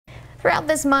Throughout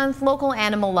this month, local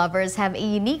animal lovers have a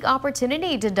unique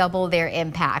opportunity to double their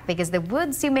impact because the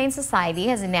Woods Humane Society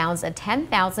has announced a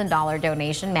 $10,000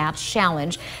 donation match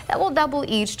challenge that will double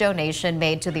each donation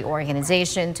made to the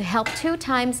organization to help 2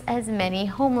 times as many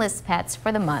homeless pets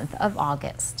for the month of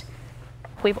August.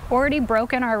 We've already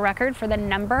broken our record for the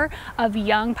number of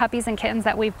young puppies and kittens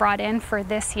that we've brought in for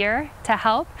this year to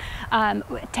help.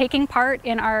 Taking part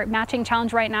in our matching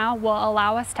challenge right now will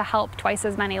allow us to help twice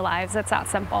as many lives. It's that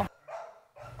simple.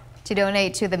 To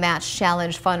donate to the Match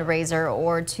Challenge fundraiser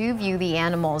or to view the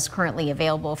animals currently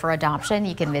available for adoption,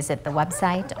 you can visit the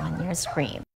website on your screen.